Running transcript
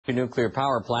nuclear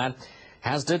power plant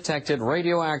has detected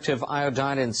radioactive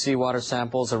iodine in seawater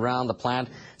samples around the plant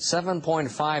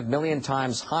 7.5 million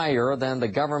times higher than the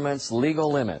government's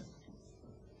legal limit.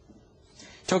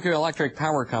 Tokyo Electric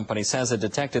Power Company says it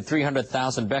detected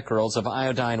 300,000 becquerels of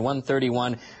iodine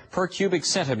 131 per cubic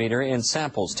centimeter in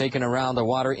samples taken around the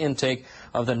water intake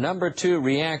of the number 2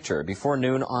 reactor before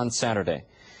noon on Saturday.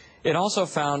 It also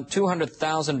found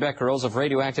 200,000 becquerels of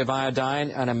radioactive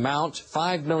iodine, an amount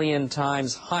 5 million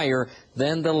times higher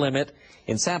than the limit,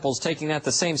 in samples taken at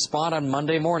the same spot on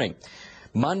Monday morning.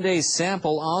 Monday's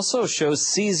sample also shows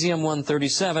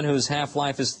cesium-137, whose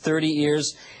half-life is 30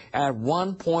 years, at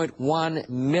 1.1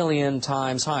 million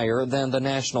times higher than the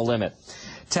national limit.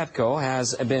 TEPCO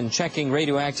has been checking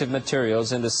radioactive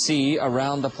materials in the sea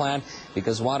around the plant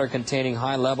because water containing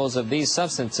high levels of these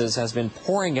substances has been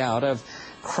pouring out of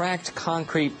cracked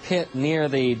concrete pit near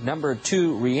the number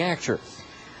 2 reactor.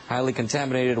 Highly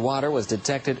contaminated water was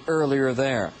detected earlier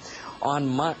there. On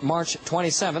March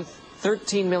 27th,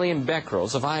 13 million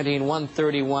becquerels of iodine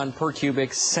 131 per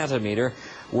cubic centimeter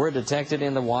were detected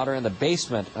in the water in the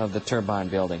basement of the turbine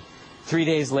building. 3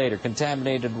 days later,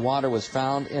 contaminated water was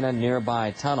found in a nearby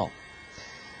tunnel.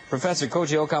 Professor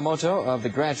Koji Okamoto of the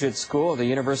Graduate School of the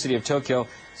University of Tokyo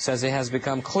says it has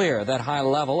become clear that high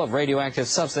level of radioactive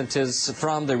substances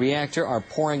from the reactor are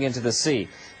pouring into the sea.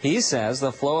 He says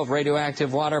the flow of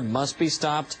radioactive water must be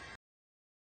stopped